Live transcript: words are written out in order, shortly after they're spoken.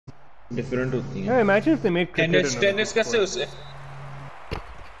Different होती हैं। Imagine if they made tennis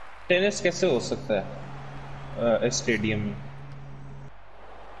कैसे हो सकता है इस स्टेडियम में?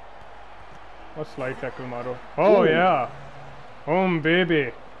 और स्लाइड टैकल मारो। ओह या होम बेबी।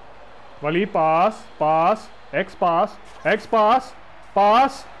 वली पास पास एक्स पास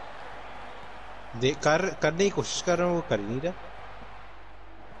पास देख करने की कोशिश कर रहा हूँ, वो कर ही नहीं रहा।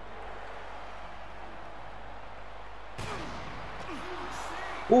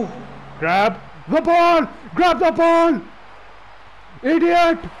 grab the ball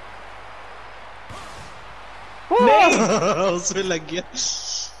idiot। उसमें लग गया।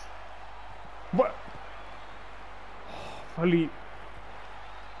 वली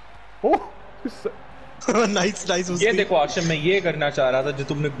नाइस नाइस। ये देखो आशिम, मैं ये करना चाह रहा था जो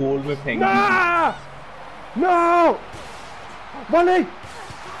तुमने गोल में फेंकी। नो वली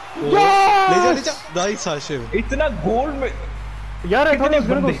ले जा नाइस आशिम। इतना गोल में यार, I thought I was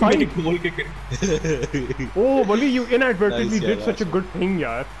gonna go side. गोल के Oh, Wally, you inadvertently Nice, did yeah, such a good thing,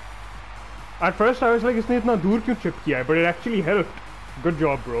 यार. At first I was like, इसने इतना दूर क्यों चिप किया है? But it actually helped. Good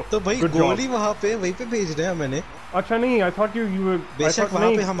job, bro. तो भाई गोली वहाँ पे वहीं पे भेज रहे हैं मैंने। अच्छा नहीं, I thought you were. बेशक वहाँ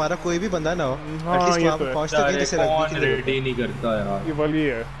पे हमारा कोई भी बंदा ना हो, एटलीस्ट वहाँ पे पहुँच तक जैसे रग्बी की रेडी नहीं करता यार। ये Wally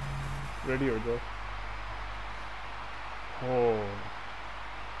है, ready हो जाओ। Oh,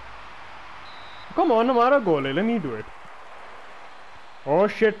 come on, हमारा गोल है, let me do it. Oh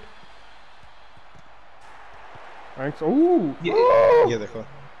shit. Thanks. Ooh. ये देखो,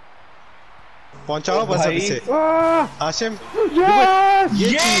 पहुंचाओ बस अभी से। आशिम ये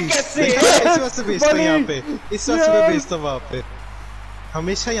कैसे? इस वास्ते भेजता हूँ यहाँ पे, इस वास्ते भेजता हूँ वहाँ पे।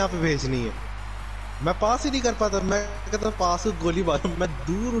 हमेशा यहाँ पे भेजनी है। मैं पास ही नहीं कर पाता, मैं कहता पास को गोली मारूं, मैं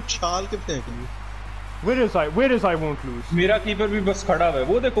दूर उछाल के फेंक लूं। Where is I won't lose. मेरा कीपर भी बस खड़ा है,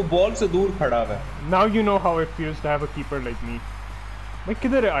 वो देखो बॉल से दूर खड़ा है। Now you know how it feels to have a keeper like me. भाई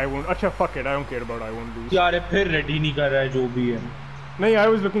किधर है I won't? अच्छा fuck it, I don't care about I won't lose. यार फिर रेडी नहीं कर रहा है जो भी है। नहीं, I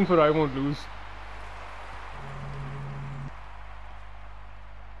was looking for I won't lose.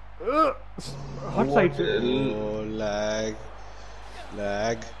 Hot side से। Oh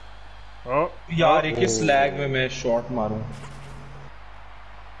lag. Oh यार एक इस लैग में मैं शॉट मारूं।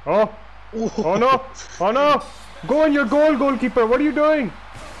 Oh no! Oh no! Go on your goal, goalkeeper. What are you doing?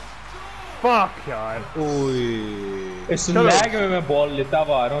 Fuck यार। ओए इस लैग में मैं बॉल लेता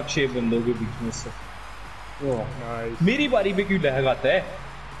हुआ आ रहा हूँ 6 बंदों के बीच में से। Nice. मेरी बारी पे क्यों लैग आता है?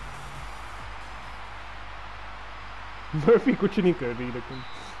 मर्फी कुछ नहीं कर रही लेकिन।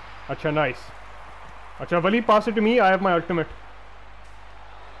 अच्छा नाइस। अच्छा वली पास it to me, I have my ultimate.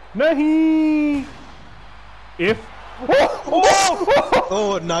 नहीं। If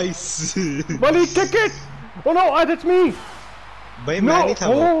oh nice. Wali kick it. Oh no, that's me. भाई मैं नहीं था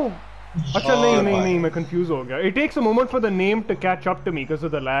वो। अच्छा नहीं मैं कंफ्यूज हो गया। It takes a moment for the name to catch up to me because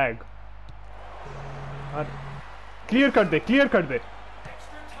of the lag. Clear कर दे।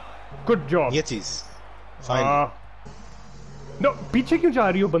 Good job. ये चीज फाइन। नो, पीछे क्यों जा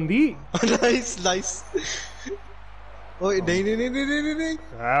रही हो बंदी? नाइस। ओए नहीं।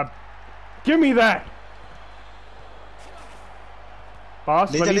 Give me that.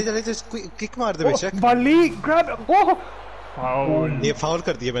 पास ले जा किक मार दे बेशक। वली ग्रैब। ओह फाउल। ये फाउल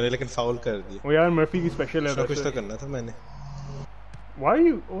कर दिया मैंने, लेकिन फाउल कर दिया। ओ यार मर्फी की स्पेशल है। कुछ तो करना था मैंने। Why are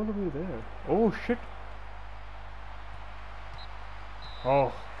you all the way there? Oh shit. Oh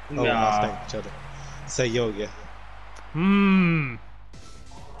last time चलो सही हो गया।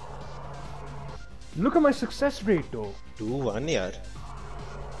 Look at my success rate though. 2-1 यार।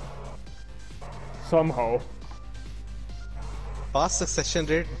 Somehow. पास सक्सेशन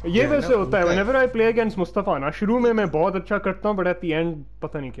रेट ये वैसे होता है whenever I play against Mustafa ना, शुरू में मैं बहुत अच्छा करता हूँ but at the end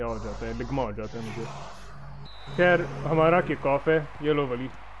पता नहीं क्या हो जाता है, लिग्मा हो जाता है मुझे। खैर हमारा किक ऑफ है, ये लो वली।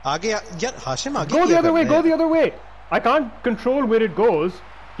 आगे यार हाशिम आगे। Go the other way. I can't control where it goes.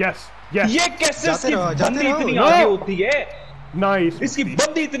 Yes. ये कैसे इसकी बंदी इतनी आगे होती है? Nice. इसकी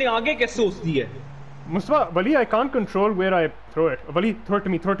बंदी इतनी आगे कैसे होती है? मुस्तफा, वली, I can't control where I throw it. Wali, throw it to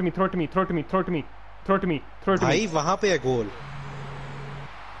me. भाई वहाँ पे है गोल।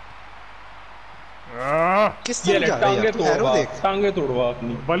 किस तरह जा रहा है यार? टांगे तोड़वा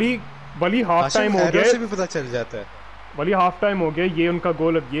अपनी। वली हाफ टाइम हो गया। से भी पता चल जाता है। वली हाफ टाइम हो गया, ये उनका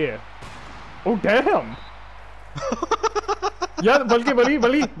गोल अब ये है। Oh damn. यार बल्कि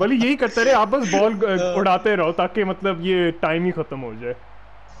वली यही करते रहे, आप बस बॉल उड़ाते रहो ताकि मतलब ये टाइम ही खत्म हो जाए।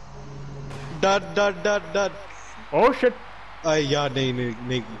 डर। Oh shit. यार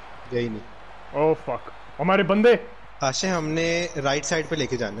नहीं यही नहीं। ओह फक, हमारे बंदे। आशे हमने राइट साइड पे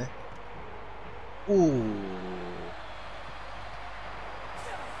लेके जाना है।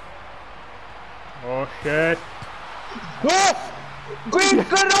 Oh shit. क्विक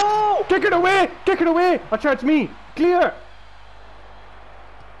करो। Kick it away! Kick it away! Acha, it's me! Clear!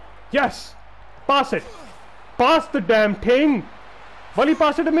 Yes! Pass it! Pass the damn thing! Wally,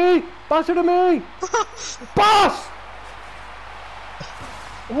 pass it to me! Pass it to me! Pass!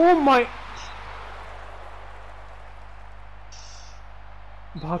 Oh my...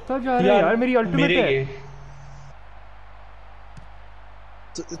 भागता जा रहा है यार, मेरी ultimate है।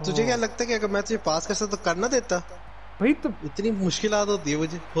 तुझे क्या लगता है कि अगर मैं तुझे पास कर सकता तो करना देता? भाई तो इतनी मुश्किलात होती है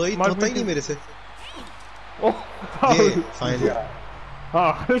मुझे, होता ही नहीं मेरे से। ओह फाइनली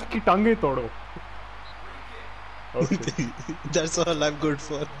हाँ, इसकी टांगे तोड़ो। That's all I'm good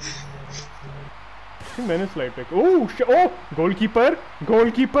for. मैंने स्लाइड पे ओह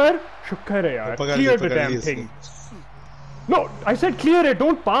गोलकीपर शुक्र है यार। Clear the damn thing. No, I said clear it,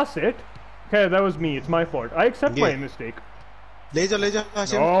 don't pass it. Okay, that was me. It's my fault. I accept my mistake. ले जा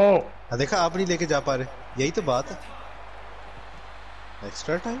हाशिम। No. देखा आप नहीं लेके जा पा रहे, यही तो बात है।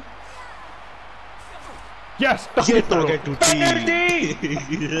 Extra time. Yes, ये टारगेट टूटी। यार।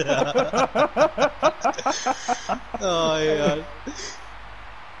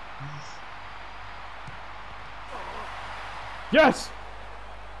 Yes.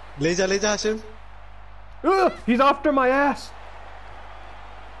 ले जा Hashim. He's after my ass.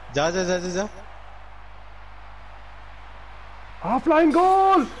 जा। Offline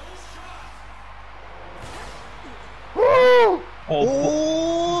goal. Oh.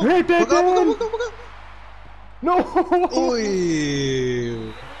 Hey, take it. No. ओए।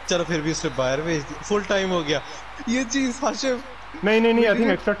 चलो फिर भी उसने बाहर भेज दिया, फुल टाइम हो गया। ये चीज हाशिम। नहीं, I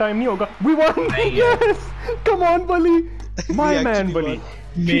think extra time नहीं होगा। We won. Yes. Come on, Wally. My man, Wally.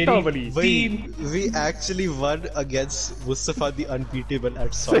 We actually won against Mustafa the unbeatable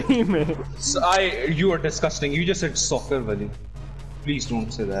at soccer. सही में। You are disgusting. You just said soccer, Wally. Please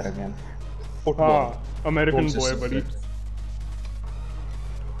don't say that again. Football. American boy, Wally.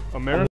 American.